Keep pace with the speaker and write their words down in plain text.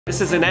This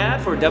is an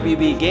ad for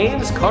WB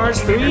Games Cars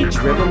 3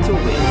 Driven to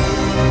Win.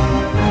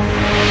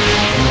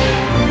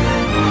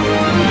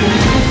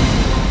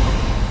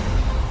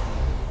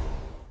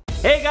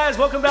 Hey guys,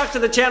 welcome back to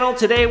the channel.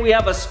 Today we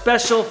have a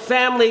special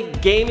family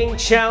gaming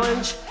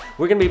challenge.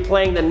 We're gonna be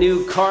playing the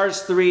new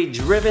Cars 3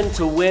 Driven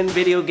to Win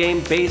video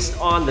game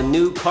based on the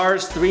new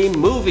Cars 3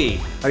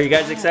 movie. Are you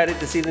guys excited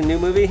to see the new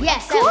movie?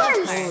 Yes, of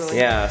course.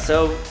 Yeah,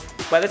 so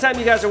by the time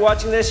you guys are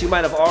watching this, you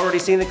might have already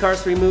seen the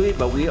Cars 3 movie,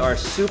 but we are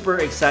super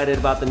excited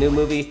about the new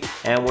movie,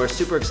 and we're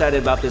super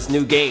excited about this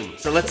new game.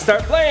 So let's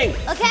start playing.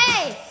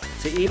 Okay.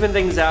 To even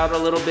things out a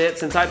little bit,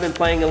 since I've been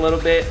playing a little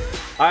bit,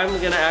 I'm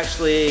gonna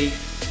actually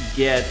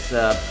get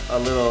a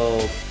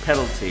little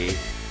penalty.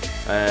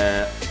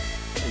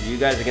 You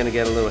guys are gonna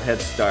get a little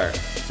head start.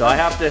 So I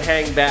have to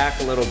hang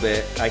back a little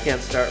bit. I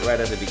can't start right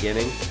at the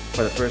beginning,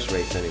 for the first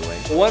race anyway.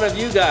 One of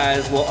you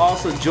guys will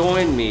also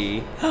join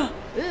me.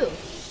 Ooh.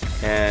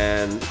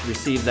 And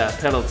receive that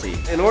penalty.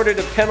 In order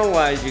to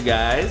penalize you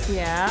guys,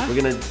 we're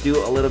gonna do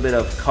a little bit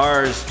of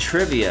Cars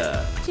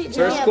trivia.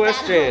 First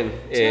question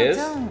is,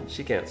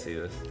 she can't see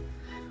this.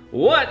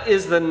 What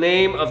is the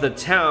name of the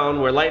town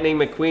where Lightning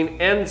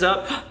McQueen ends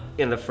up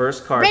in the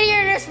first Cars?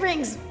 Radiator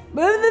Springs.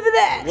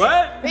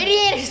 What?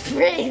 Radiator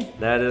Springs.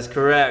 That is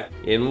correct.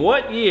 In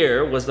what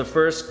year was the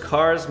first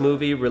Cars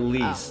movie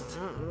released?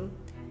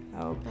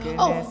 Oh goodness.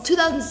 Oh,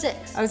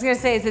 2006. I was gonna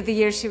say, is it the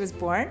year she was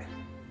born?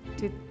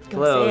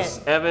 Close.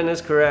 Evan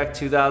is correct,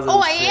 2006. Oh,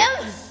 I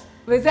am?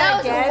 Was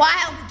that a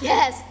wild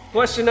guess.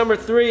 Question number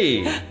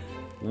 3.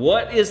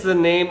 What is the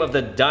name of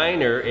the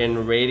diner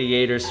in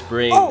Radiator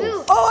Springs?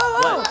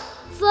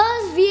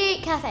 Flo's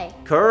V8 Cafe.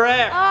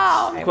 Correct.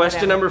 Oh,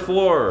 Question number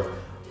 4.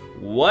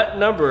 What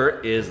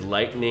number is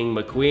Lightning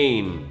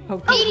McQueen?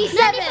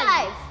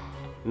 87.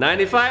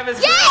 95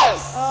 is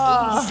Yes!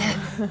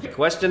 correct.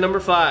 Question number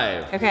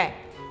 5. Okay.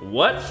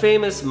 What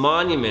famous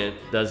monument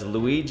does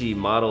Luigi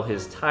model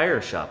his tire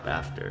shop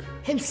after?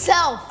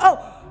 Himself. Oh,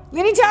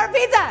 Leaning Tower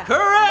Pizza.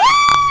 Correct!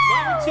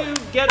 Number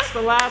 2 gets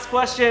the last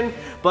question,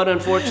 but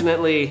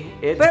unfortunately,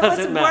 it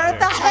doesn't matter. It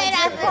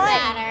doesn't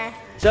matter.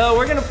 So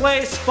we're gonna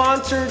play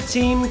sponsored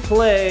team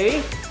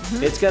play.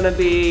 It's gonna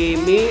be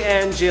me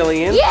and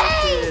Jillian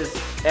versus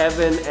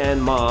Evan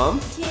and Mom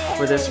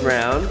for this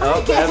round.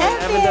 Oh,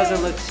 Evan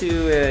doesn't look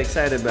too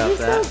excited about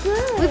that. So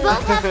good. We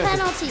both have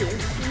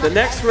penalties. The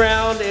next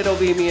round, it'll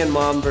be me and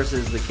Mom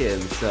versus the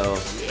kids. So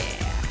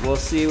we'll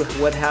see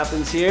what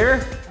happens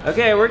here.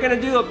 Okay, we're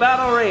gonna do a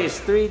battle race.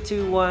 3,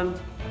 2, 1,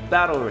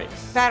 battle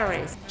race. Battle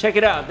race. Check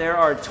it out. There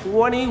are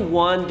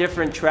 21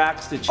 different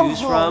tracks to choose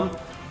from.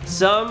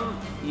 Some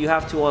you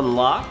have to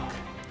unlock.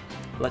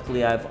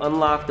 Luckily, I've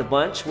unlocked a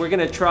bunch. We're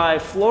gonna try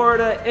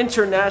Florida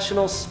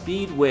International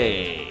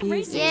Speedway.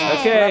 Yeah.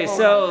 Okay,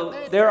 so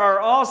there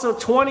are also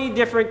 20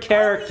 different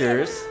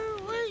characters.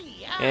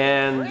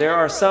 And there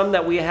are some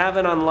that we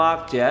haven't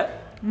unlocked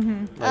yet.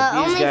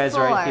 Like these guys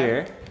right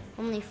here.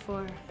 Only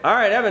 4. All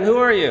right, Evan, who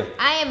are you?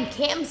 I am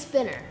Cam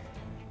Spinner.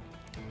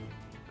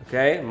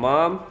 Okay,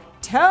 Mom.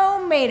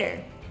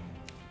 Tomater.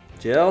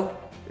 Jill.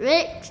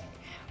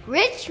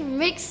 Rich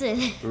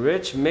Mixon.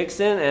 Rich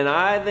Mixon, and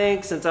I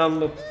think since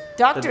I'm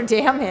Dr.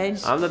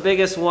 Damage. I'm the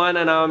biggest one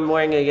and I'm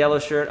wearing a yellow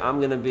shirt,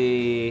 I'm gonna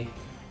be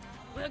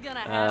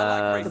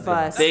the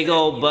bus. Big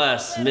old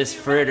bus, Miss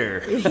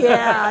Fritter.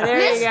 Yeah,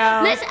 there you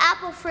go. Miss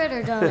Apple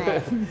Fritter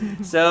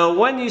Donut. So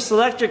when you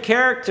select your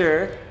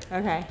character,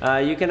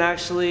 you can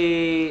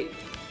actually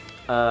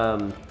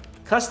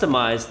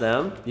customize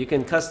them. You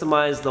can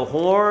customize the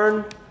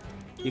horn.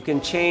 You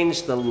can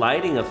change the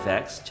lighting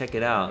effects. Check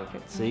it out.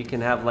 So you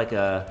can have like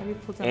a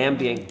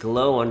ambient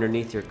glow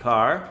underneath your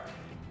car.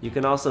 You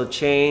can also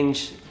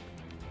change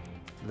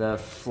the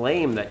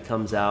flame that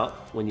comes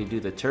out when you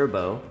do the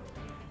turbo.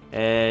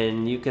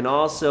 And you can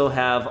also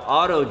have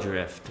auto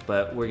drift,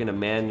 but we're gonna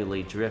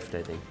manually drift,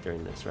 I think,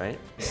 during this, right?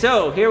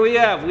 So here we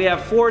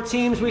have 4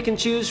 teams we can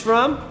choose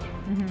from.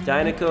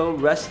 Dynaco,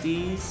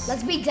 Rusty's.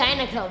 Let's be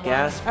Dynaco.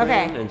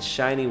 Gasprin and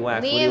Shiny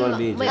Wax. What do you want to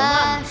be,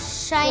 Jill?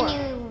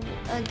 Shiny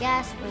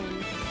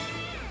Gasprin.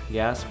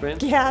 Gasprin?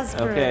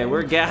 Gasprin. Okay,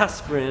 we're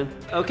Gasprin.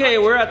 Okay,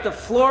 we're at the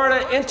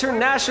Florida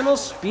International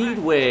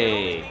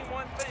Speedway.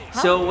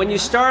 So when you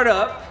start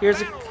up,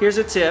 here's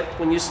a tip.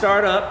 When you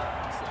start up,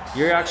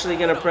 you're actually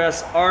gonna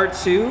press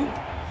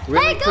R2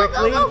 really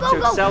quickly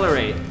to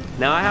accelerate.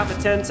 Now I have a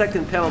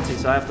 10-second penalty,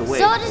 so I have to wait.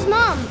 So does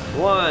Mom.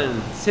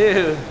 1,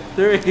 2,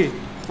 3,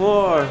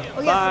 4,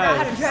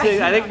 5,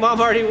 6. I think Mom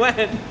already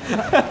went.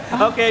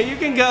 Okay, you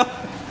can go.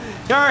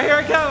 All right, here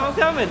I come. I'm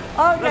coming.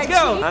 Let's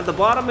go. At the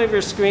bottom of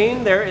your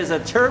screen, there is a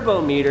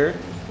turbo meter.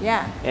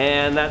 Yeah.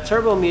 And that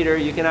turbo meter,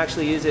 you can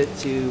actually use it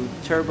to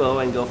turbo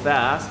and go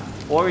fast,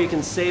 or you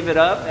can save it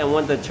up. And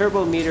when the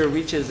turbo meter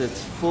reaches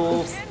its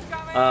full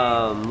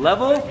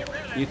level,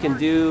 you can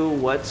do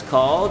what's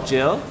called,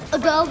 Jill? A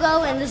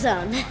go in the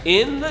zone.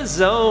 In the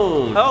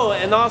zone. Oh,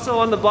 and also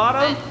on the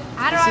bottom,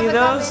 see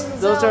those?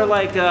 Those are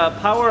like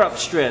power-up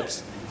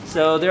strips.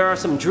 So there are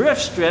some drift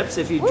strips.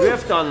 If you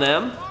drift on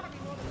them,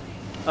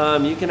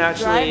 you can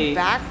actually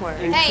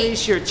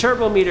increase your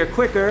turbo meter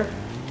quicker.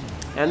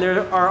 And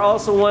there are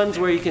also ones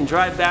where you can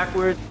drive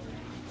backward.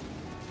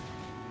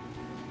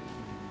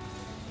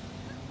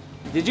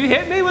 Did you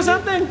hit me with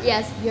something?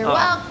 Yes, you're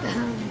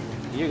welcome.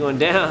 You're going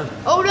down.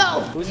 Oh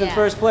no! Who's in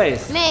first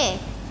place? Me.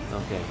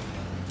 Okay.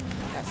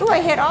 Oh, I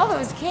hit all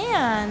those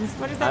cans.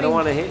 What does that mean? I don't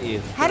want to hit you.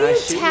 How Can do I you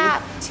shoot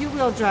tap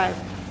two-wheel drive?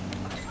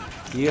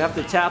 You have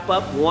to tap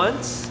up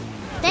once.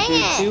 Dang to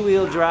do it.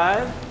 two-wheel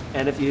drive,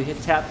 and if you hit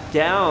tap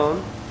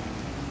down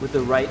with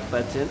the right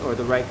button or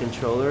the right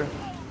controller,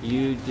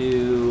 you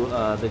do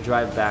the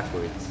drive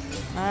backwards.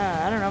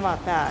 I don't know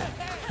about that.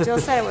 Jill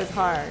said it was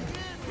hard.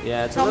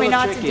 Yeah, it's Told a me little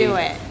not tricky. to do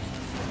it.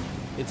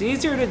 It's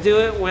easier to do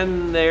it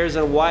when there's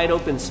a wide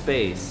open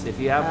space. If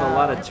you have a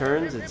lot of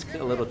turns, it's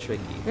a little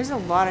tricky. There's a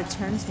lot of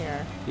turns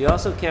here. You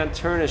also can't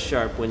turn as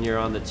sharp when you're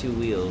on the two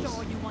wheels.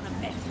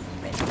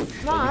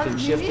 Mom, You can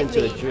shift hit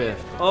into me. a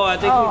drift. Oh, I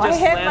think Oh, we I just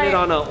hit landed my-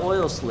 on an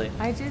oil slick.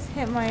 I just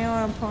hit my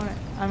own opponent.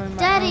 I mean, my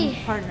Daddy.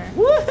 own partner.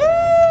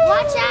 Woohoo!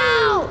 Watch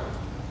out!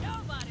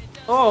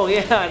 Oh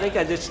yeah, I think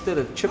I just did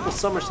a triple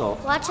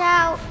somersault. Watch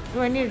out!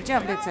 Do I need to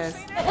jump, it says.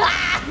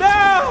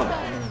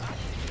 No!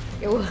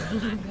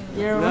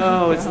 You're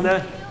No, it's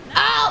not.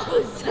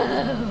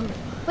 Oh!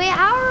 Wait,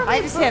 how are we?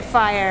 I just hit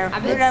fire.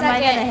 I'm Who in am I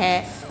second. gonna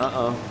hit?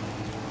 Uh-oh.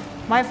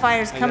 My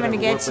fire's I coming to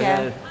gotta get warp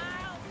ahead. you.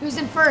 Who's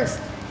in first?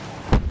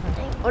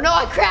 Oh no,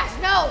 I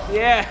crashed. No. Go to the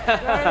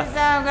Yeah.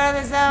 zone, go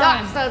to the zone. No,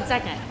 I'm still in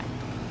second.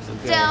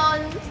 Okay.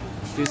 Down.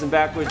 Do some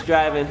backwards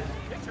driving.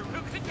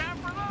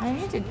 I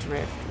need to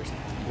drift or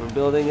something. We're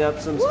building up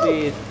some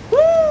speed.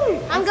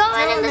 I'm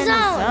going in the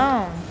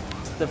zone.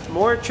 The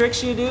more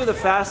tricks you do, the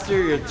faster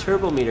your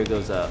turbo meter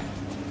goes up.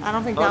 I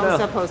don't think Oh, that was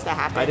no. supposed to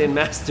happen. I didn't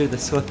master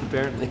this one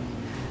apparently.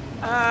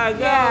 Ah, go,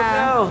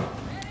 Yeah. go.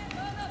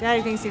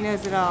 Daddy thinks he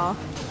knows it all.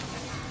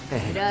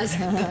 It does.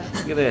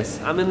 Look at this.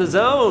 I'm in the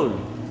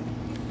zone.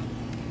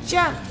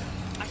 Jump.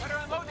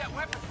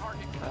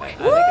 I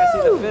think I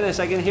see the finish.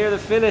 I can hear the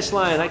finish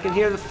line. I can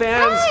hear the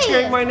fans Hey!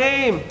 cheering my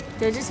name.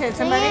 Did I just hit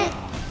somebody?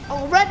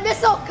 Oh, red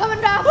missile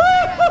coming down.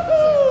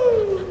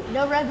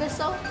 No red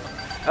missile.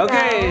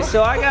 Okay, No.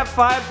 so I got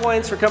 5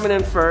 points for coming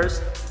in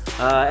first.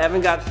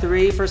 Evan got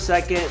 3 for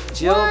second.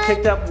 Jill One.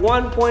 picked up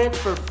 1 point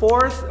for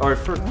fourth,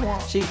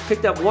 she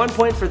picked up 1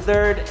 point for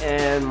third,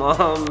 and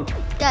Mom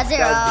Got 0.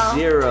 got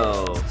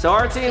 0. So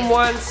our team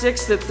won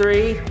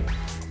 6-3.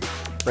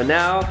 But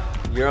now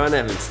you're on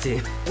Evan's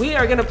team. We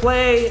are gonna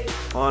play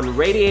on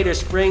Radiator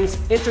Springs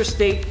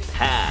Interstate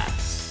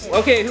Pass.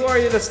 Okay, who are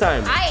you this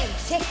time? I am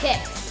Ticket.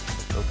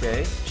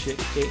 Okay, Chick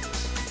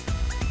Cakes.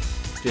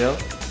 Jill?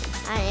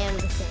 I am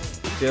the same.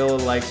 Jill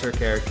likes her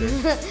character.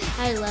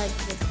 I like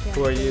this guy.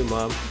 Who are you,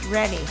 Mom?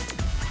 Ready.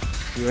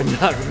 You are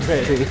not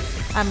ready.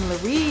 I'm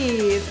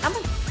Louise. I'm a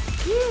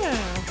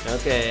yeah.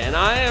 Okay, and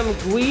I am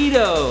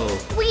Guido.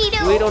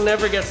 Guido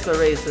never gets the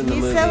race in the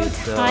He's movie.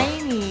 so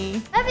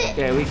tiny.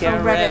 Okay, we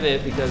can't Oh, rev rev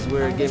it because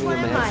we're giving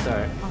him a head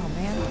start. Oh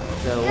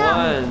man. So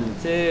Yeah. 1,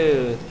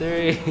 2,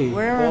 3,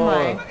 Where am 4,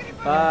 I?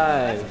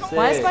 5, 6,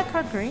 Why is my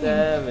car green?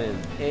 7,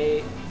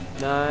 8,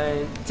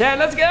 9, 10.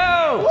 Let's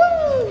go!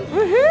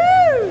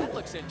 Woohoo!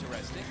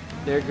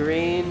 They're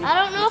green. I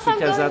don't know if I'm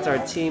because going that's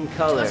our team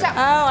color. What's up?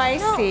 Oh, I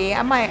see.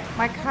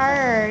 My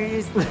car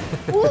is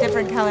a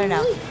different color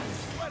now.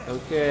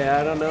 Okay,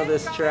 I don't know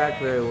this track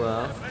very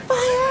well. Fire!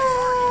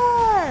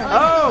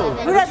 Oh!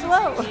 Who'd I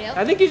blow?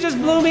 I think you just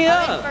blew me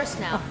I'm up. first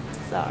now.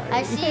 Sorry.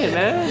 I see Hey, you.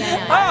 man.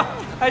 Yeah,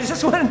 Oh, I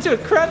just went into a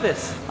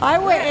crevice. I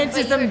went into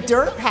But some you're-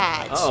 dirt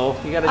patch. Uh-oh,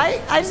 you gotta...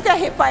 I just got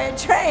hit by a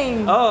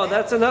train. Oh,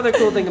 that's another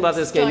cool thing about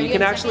this game. Join You you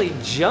can in a actually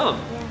jump.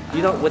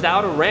 You don't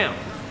without a ramp.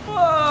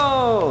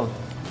 Whoa!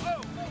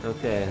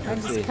 Okay,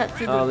 let's just see. cut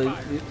through Oh, the-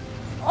 the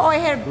Oh, I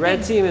had a red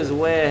big... team is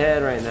way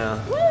ahead right now.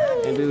 Woo!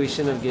 Maybe we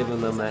shouldn't have given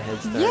them that head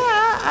start. Yeah,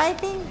 I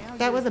think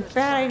that was a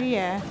bad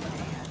idea.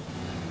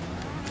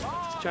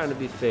 Just trying to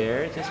be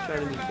fair. Just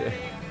trying to be fair.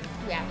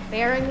 Yeah,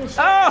 fairing is.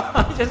 Oh!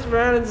 I just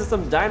ran into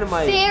some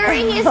dynamite.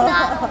 Fairing is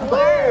not a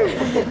word.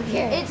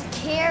 It's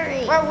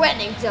carrying. We're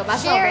winning, Jill.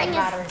 That's Sharing all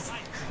that matters.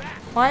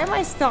 Why am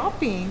I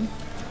stopping?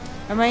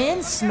 Am I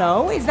in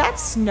snow? Is that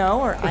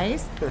snow or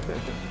ice? This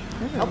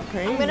is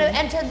crazy. I'm gonna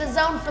enter the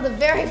zone for the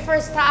very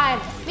first time.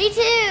 Me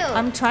too.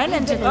 I'm trying to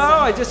enter the Oh, zone.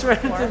 I just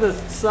ran into the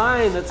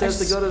sign that says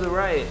to go to the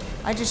right.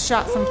 I just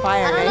shot some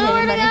fire. I Did don't know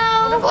where to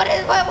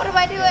anybody? go. What am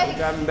I doing?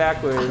 Driving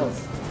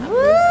backwards.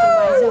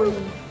 Woo!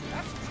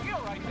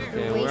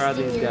 Okay, where are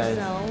these guys?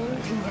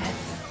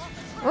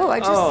 Oh, I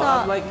just Oh,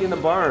 saw. I'm like in a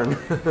barn.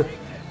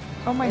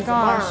 Oh my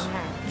gosh.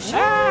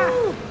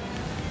 Ah!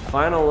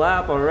 Final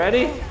lap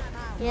already?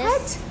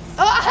 Yes.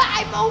 Oh,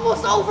 I'm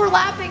almost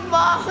overlapping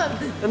Mom.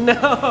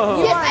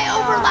 No! Yes, I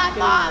overlapped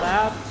Mom.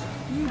 Lapped.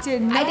 You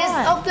did not. I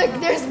just,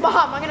 there's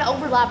Mom. I'm gonna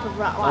overlap her.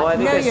 Oh, I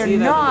think No, I see you're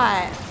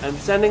that. not. I'm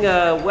sending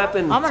a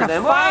weapon I'm to gonna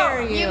them. fire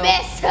Oh! you. You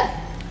missed.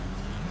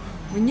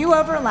 When you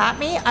overlap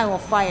me, I will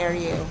fire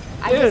you.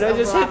 Dude, I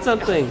just hit overlapped.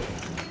 something.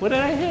 What did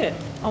I hit?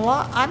 A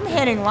lot. I'm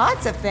hitting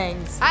lots of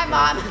things. Hi,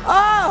 Mom.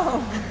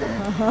 Oh!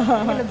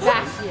 I'm gonna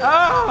bash you.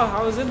 Oh,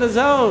 I was in the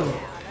zone.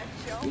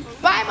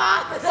 Bye,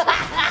 Mom.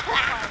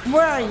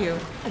 Where are you?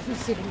 I'm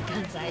shooting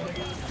guns at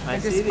you. I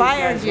just see these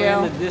fired guys you. way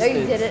in the No, you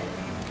distance. did it.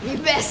 You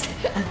missed.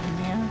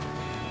 Yeah.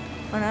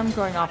 And I'm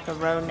going off the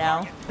road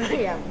now.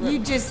 Yeah. You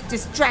just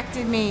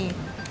distracted me.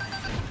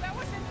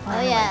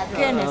 Oh, yeah.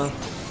 Goodness.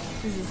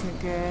 This isn't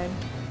good.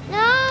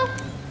 No.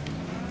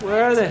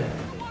 Where are they?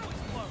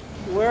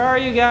 Where are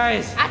you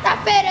guys? At the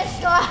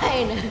finish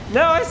line.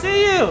 No, I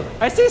see you.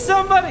 I see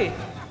somebody.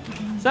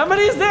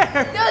 Somebody's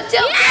there. No,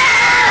 two.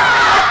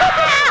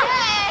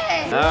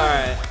 All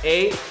right,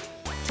 8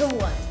 to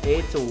 1.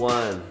 8 to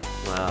 1.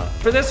 Wow.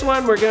 For this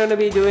one, we're gonna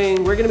be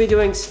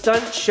doing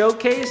stunt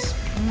showcase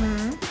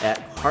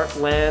at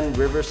Heartland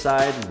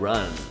Riverside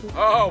Run.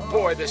 Oh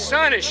boy, the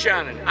sun is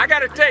shining. I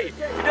gotta tell you, it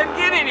doesn't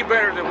get any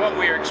better than what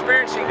we are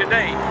experiencing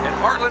today at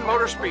Heartland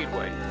Motor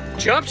Speedway.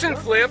 Jumps and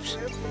flips,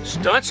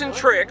 stunts and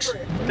tricks,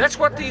 that's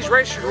what these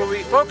racers will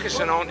be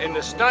focusing on in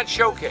the stunt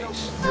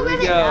showcase. Here we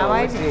go. Now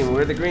I What team?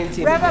 We're the green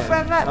team. Rev up,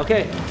 again. rev up.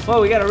 Okay. Whoa,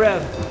 we got a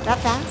rev. That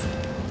fast?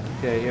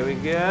 Okay, here we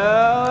go.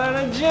 And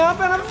a jump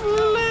and a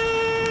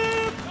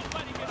flip.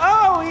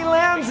 Oh, he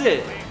lands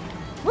it.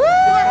 Woo!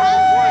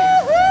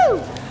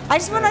 I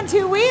just went on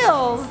 2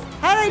 wheels.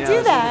 How did I do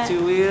let's that? the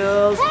 2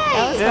 wheels.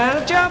 Hey. And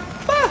a jump.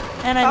 Ah.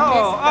 And I missed the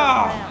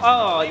ramp.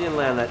 Oh, I didn't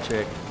land that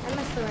trick. I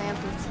missed the ramp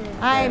too.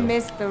 I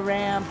missed the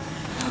ramp.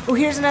 Oh,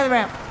 here's another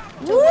ramp.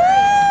 Woo!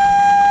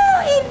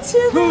 Into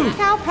the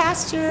cow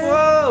pasture.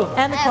 Whoa.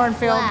 And the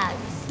cornfield.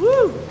 Flags.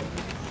 Woo.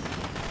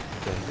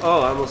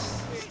 Oh, I almost.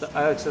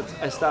 I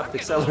stopped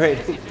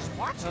accelerating.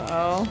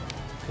 Uh-oh.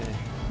 Okay.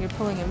 You're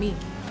pulling at me.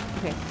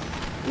 Okay.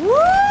 No, we're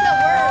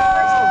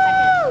first and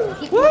second.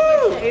 Keep Woo!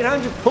 pushing it.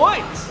 800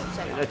 points.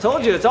 I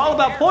told you, it's all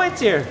about points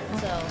here.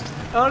 So,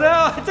 Oh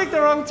no, I took the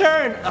wrong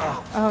turn.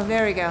 Oh, Oh,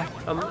 there we go.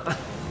 I'm,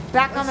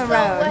 Back on the still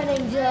road.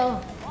 winning, Jill.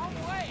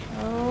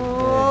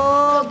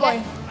 Oh,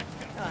 boy.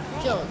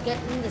 Jill, get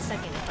into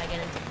second if I get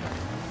into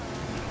first.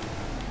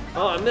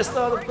 oh, I missed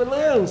all the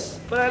balloons,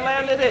 but I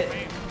landed it.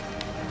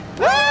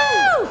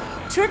 Woo!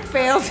 Trick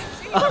failed.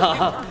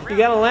 You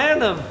gotta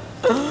land them.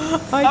 Oh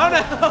no!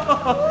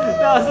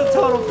 That was a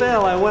total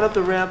fail. I went up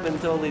the ramp and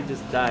totally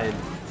just died.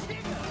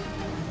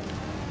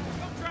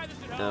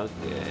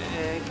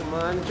 Okay, come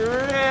on,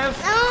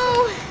 drift.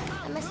 No!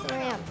 I missed the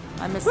ramp.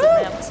 I missed the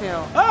ramp too.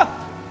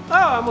 Oh! Oh,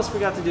 I almost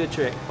forgot to do a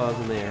trick while I was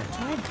in the air.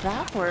 Tried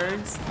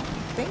backwards. I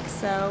think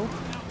so.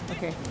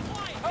 Okay.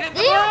 Get the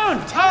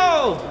balloon!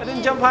 Oh! I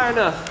didn't jump high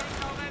enough.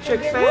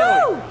 Trick Woo!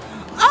 failed.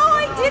 Oh,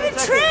 I did a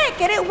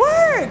trick and it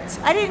worked.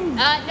 I didn't,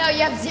 No,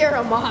 you have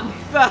 0, Mom.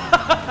 but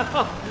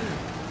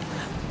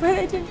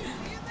I didn't.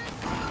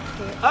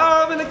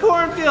 Oh, I'm in the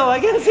cornfield. I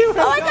can't see where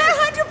Oh, I'm I going. got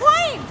 100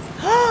 points.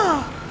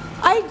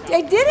 I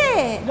did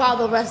it. While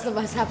the rest of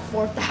us have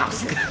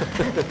 4,000.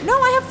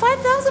 No, I have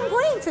 5,000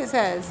 points, it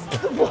says.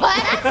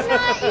 What? That's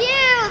not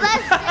you.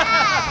 That's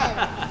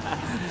Dad.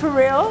 For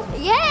real?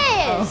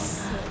 Yes.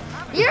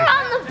 You're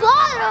on the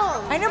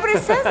bottom. I know, but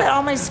it says that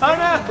on my Oh screen.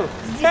 no!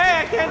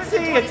 Hey, I can't see.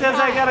 It says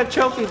I got a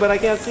trophy, but I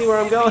can't see where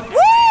I'm going.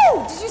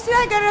 Woo! Did you see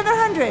that? I got another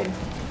 100.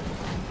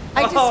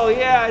 Oh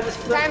yeah, I just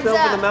flipped Time's over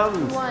up. the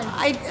mountains. 1.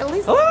 I at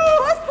least Oh!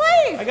 first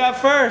place. I got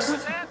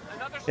first.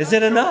 Is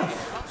it enough?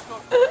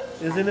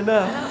 Is it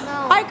enough?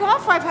 I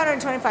got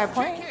 525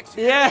 points.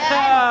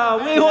 Yeah,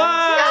 we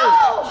won!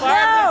 No!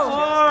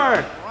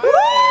 5 to 4. Woo!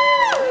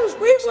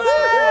 We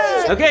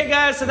won. Okay,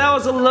 guys, so that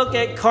was a look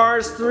at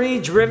Cars 3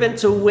 Driven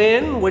to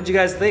Win. What'd you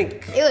guys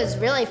think? It was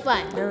really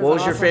fun. What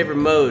was your favorite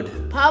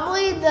mode?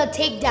 Probably the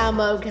takedown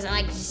mode because I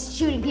like just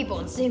shooting people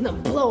and seeing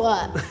them blow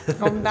up.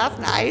 Oh, that's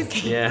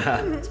nice. Yeah. How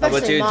about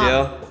Especially you, Mom.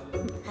 Jill?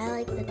 I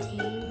like the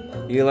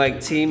team. You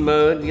like team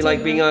mode? You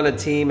like being on a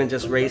team and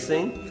just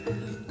racing?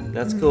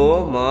 That's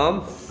cool.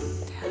 Mom?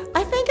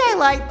 I think I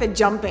like the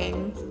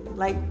jumping.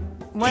 Like,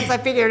 once I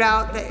figured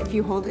out that if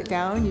you hold it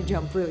down, you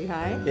jump really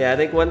high. Yeah, I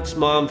think once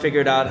Mom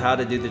figured out how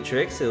to do the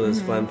tricks, it was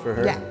fun for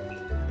her. Yeah.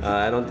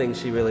 I don't think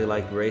she really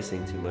liked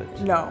racing too much.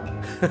 No.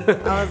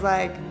 I was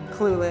like,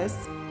 clueless.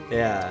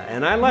 Yeah,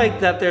 and I like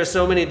that there's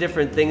so many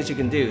different things you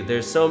can do.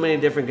 There's so many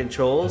different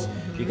controls.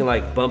 You can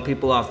like bump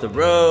people off the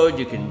road.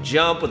 You can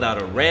jump without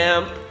a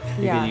ramp.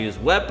 You Yeah. can use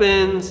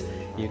weapons.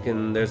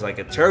 There's like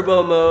a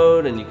turbo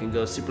mode and you can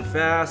go super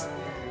fast.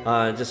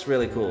 Just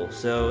really cool.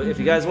 So if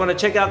you guys want to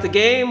check out the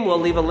game, we'll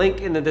leave a link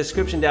in the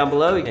description down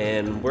below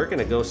and we're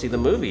gonna go see the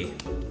movie.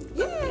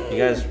 Yay. You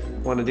guys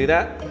want to do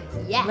that?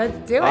 Yeah. Let's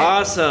do it.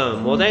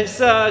 Awesome. Well, thanks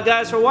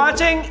guys for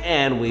watching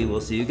and we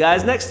will see you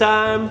guys next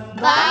time.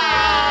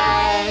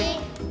 Bye.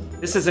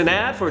 This is an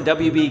ad for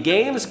WB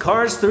Games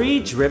Cars 3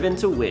 Driven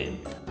to Win.